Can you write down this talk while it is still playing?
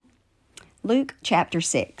Luke chapter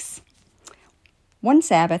 6. One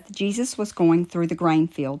Sabbath, Jesus was going through the grain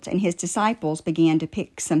fields, and his disciples began to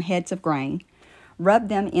pick some heads of grain, rub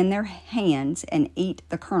them in their hands, and eat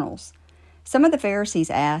the kernels. Some of the Pharisees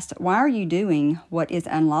asked, "Why are you doing what is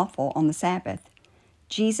unlawful on the Sabbath?"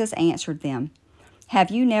 Jesus answered them, "Have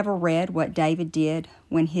you never read what David did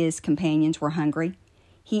when his companions were hungry?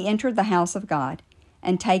 He entered the house of God,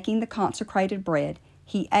 and taking the consecrated bread,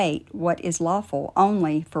 he ate what is lawful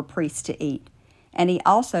only for priests to eat, and he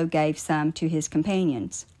also gave some to his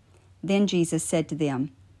companions." Then Jesus said to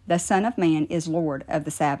them, "The Son of Man is Lord of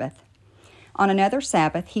the Sabbath." On another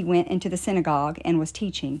Sabbath he went into the synagogue and was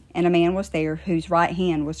teaching, and a man was there whose right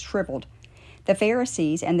hand was shriveled. The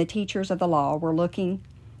Pharisees and the teachers of the law were looking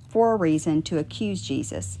for a reason to accuse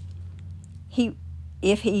Jesus,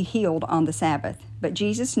 if he healed on the Sabbath. But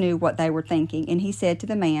Jesus knew what they were thinking, and he said to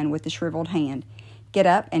the man with the shriveled hand, "Get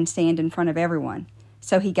up and stand in front of everyone."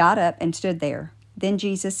 So he got up and stood there. Then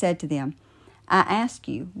Jesus said to them, "I ask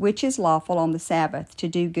you, which is lawful on the Sabbath, to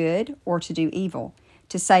do good or to do evil,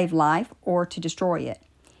 to save life or to destroy it?"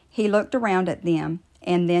 He looked around at them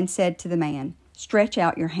and then said to the man, "Stretch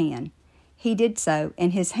out your hand." He did so,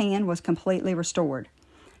 and his hand was completely restored.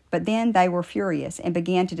 But then they were furious and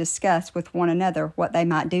began to discuss with one another what they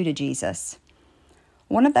might do to Jesus.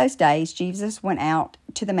 One of those days, Jesus went out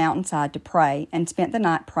to the mountainside to pray and spent the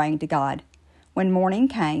night praying to God. When morning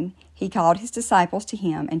came, he called his disciples to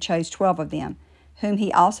him and chose 12 of them, whom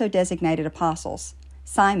he also designated apostles: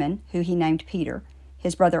 Simon, who he named Peter,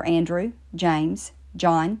 his brother Andrew, James,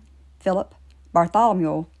 John, Philip,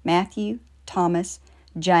 Bartholomew, Matthew, Thomas,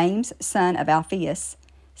 James, son of Alphaeus,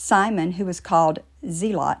 Simon, who was called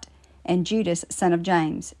Zealot, and Judas, son of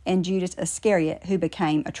James, and Judas Iscariot, who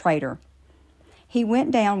became a traitor. He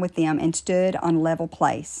went down with them and stood on a level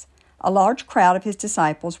place. A large crowd of his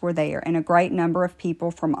disciples were there, and a great number of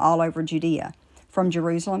people from all over Judea, from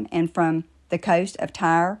Jerusalem, and from the coast of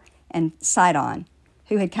Tyre and Sidon,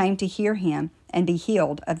 who had come to hear him and be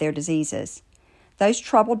healed of their diseases. Those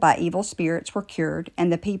troubled by evil spirits were cured,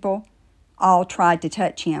 and the people all tried to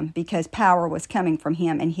touch him, because power was coming from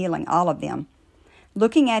him and healing all of them.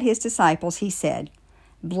 Looking at his disciples, he said,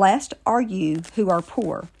 "Blessed are you who are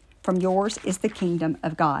poor, from yours is the kingdom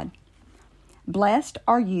of God. Blessed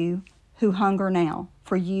are you who hunger now,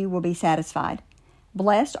 for you will be satisfied.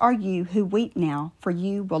 Blessed are you who weep now, for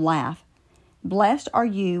you will laugh. Blessed are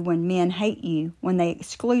you when men hate you, when they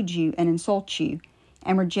exclude you and insult you,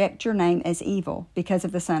 and reject your name as evil because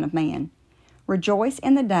of the Son of Man. Rejoice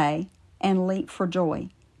in the day and leap for joy,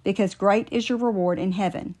 because great is your reward in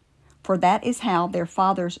heaven, for that is how their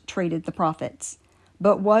fathers treated the prophets.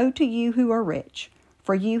 But woe to you who are rich,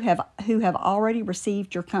 for who have already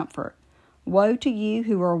received your comfort. Woe to you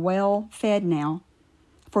who are well fed now,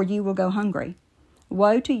 for you will go hungry.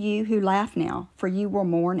 Woe to you who laugh now, for you will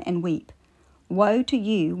mourn and weep. Woe to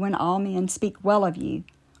you when all men speak well of you,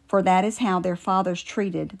 for that is how their fathers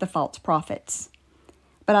treated the false prophets.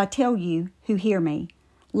 But I tell you who hear me,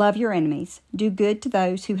 love your enemies, do good to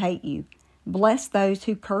those who hate you, bless those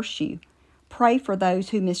who curse you, pray for those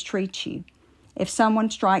who mistreat you. If someone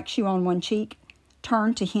strikes you on one cheek,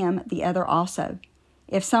 turn to him the other also.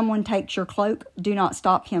 If someone takes your cloak, do not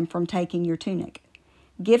stop him from taking your tunic.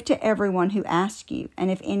 Give to everyone who asks you,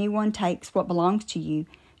 and if anyone takes what belongs to you,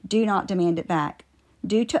 do not demand it back.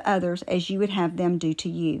 Do to others as you would have them do to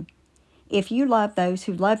you. If you love those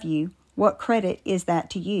who love you, what credit is that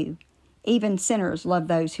to you? Even sinners love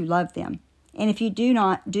those who love them. And if you do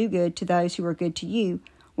not do good to those who are good to you,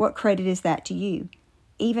 what credit is that to you?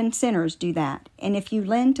 Even sinners do that. And if you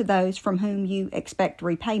lend to those from whom you expect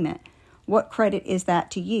repayment, what credit is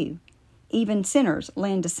that to you? Even sinners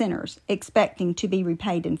lend to sinners, expecting to be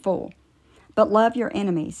repaid in full. But love your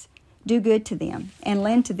enemies, do good to them, and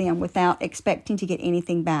lend to them without expecting to get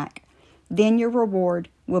anything back. Then your reward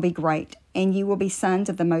will be great, and you will be sons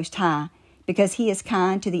of the Most High, because he is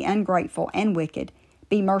kind to the ungrateful and wicked.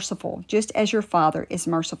 Be merciful, just as your Father is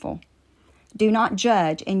merciful. Do not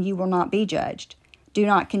judge, and you will not be judged. Do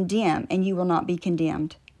not condemn, and you will not be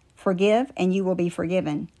condemned. Forgive, and you will be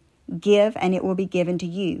forgiven. Give, and it will be given to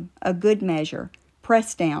you. A good measure,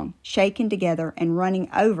 pressed down, shaken together, and running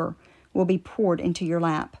over, will be poured into your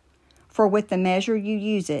lap. For with the measure you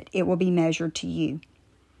use it will be measured to you.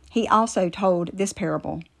 He also told this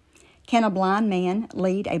parable. Can a blind man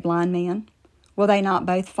lead a blind man? Will they not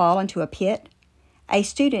both fall into a pit? A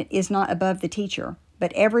student is not above the teacher,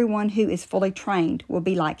 but everyone who is fully trained will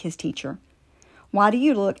be like his teacher. Why do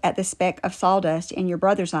you look at the speck of sawdust in your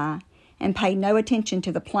brother's eye and pay no attention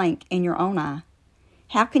to the plank in your own eye?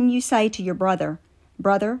 How can you say to your brother,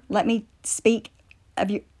 "Brother, let me take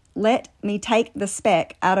the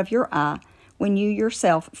speck out of your eye," when you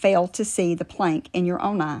yourself fail to see the plank in your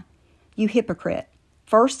own eye? You hypocrite!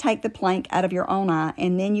 First take the plank out of your own eye,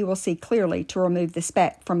 and then you will see clearly to remove the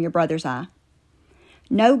speck from your brother's eye.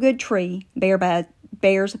 No good tree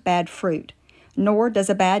bears bad fruit, nor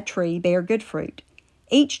does a bad tree bear good fruit.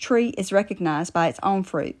 Each tree is recognized by its own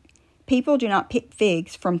fruit. People do not pick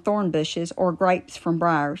figs from thorn bushes or grapes from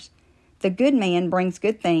briars. The good man brings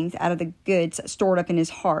good things out of the goods stored up in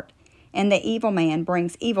his heart, and the evil man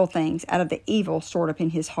brings evil things out of the evil stored up in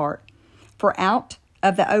his heart. For out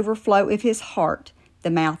of the overflow of his heart the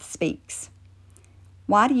mouth speaks.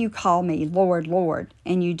 Why do you call me Lord, Lord,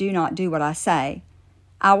 and you do not do what I say?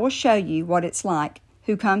 I will show you what it's like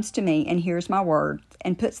who comes to me and hears my words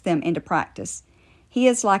and puts them into practice. He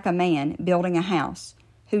is like a man building a house,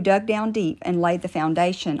 who dug down deep and laid the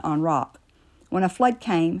foundation on rock. When a flood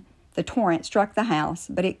came, the torrent struck the house,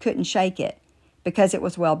 but it couldn't shake it, because it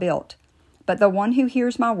was well built. But the one who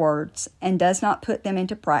hears my words and does not put them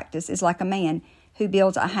into practice is like a man who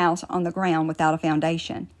builds a house on the ground without a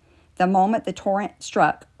foundation. The moment the torrent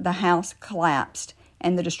struck, the house collapsed,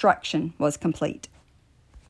 and the destruction was complete.